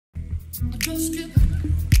My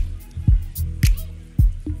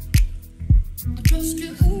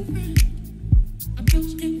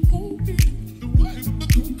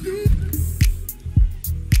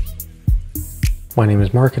name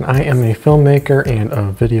is Mark and I am a filmmaker and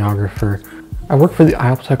a videographer. I work for the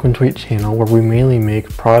Apple Tech 128 channel where we mainly make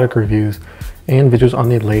product reviews and videos on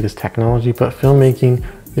the latest technology, but filmmaking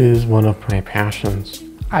is one of my passions.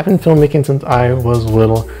 I've been filmmaking since I was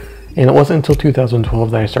little, and it wasn't until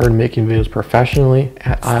 2012 that I started making videos professionally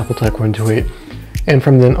at Apple Tech 128. And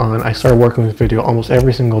from then on, I started working with video almost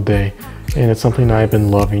every single day, and it's something I've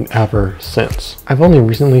been loving ever since. I've only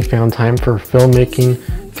recently found time for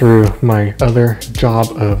filmmaking through my other job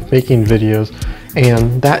of making videos,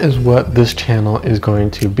 and that is what this channel is going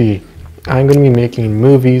to be. I'm going to be making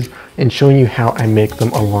movies and showing you how I make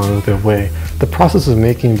them along the way. The process of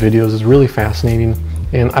making videos is really fascinating,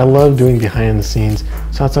 and I love doing behind the scenes.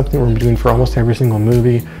 So that's something we're doing for almost every single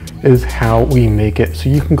movie, is how we make it, so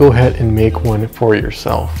you can go ahead and make one for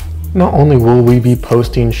yourself. Not only will we be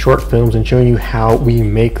posting short films and showing you how we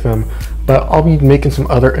make them, but I'll be making some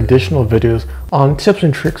other additional videos on tips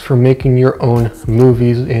and tricks for making your own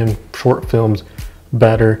movies and short films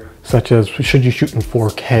better, such as should you shoot in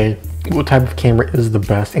 4K, what type of camera is the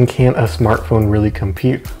best, and can a smartphone really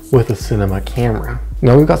compete with a cinema camera.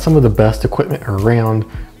 Now we've got some of the best equipment around,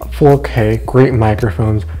 4K, great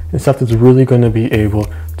microphones, and stuff that's really going to be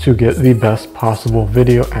able to get the best possible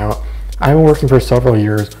video out. I've been working for several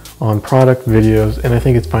years on product videos, and I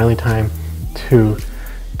think it's finally time to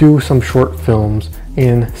do some short films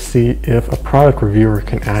and see if a product reviewer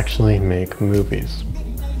can actually make movies.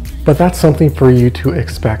 But that's something for you to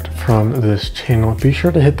expect from this channel. Be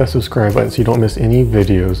sure to hit that subscribe button so you don't miss any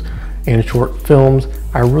videos and short films.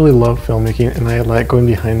 I really love filmmaking, and I like going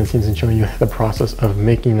behind the scenes and showing you the process of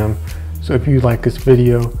making them. So if you like this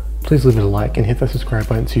video, please leave it a like and hit that subscribe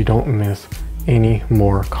button so you don't miss any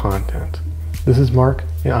more content. This is Mark,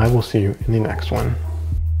 and I will see you in the next one.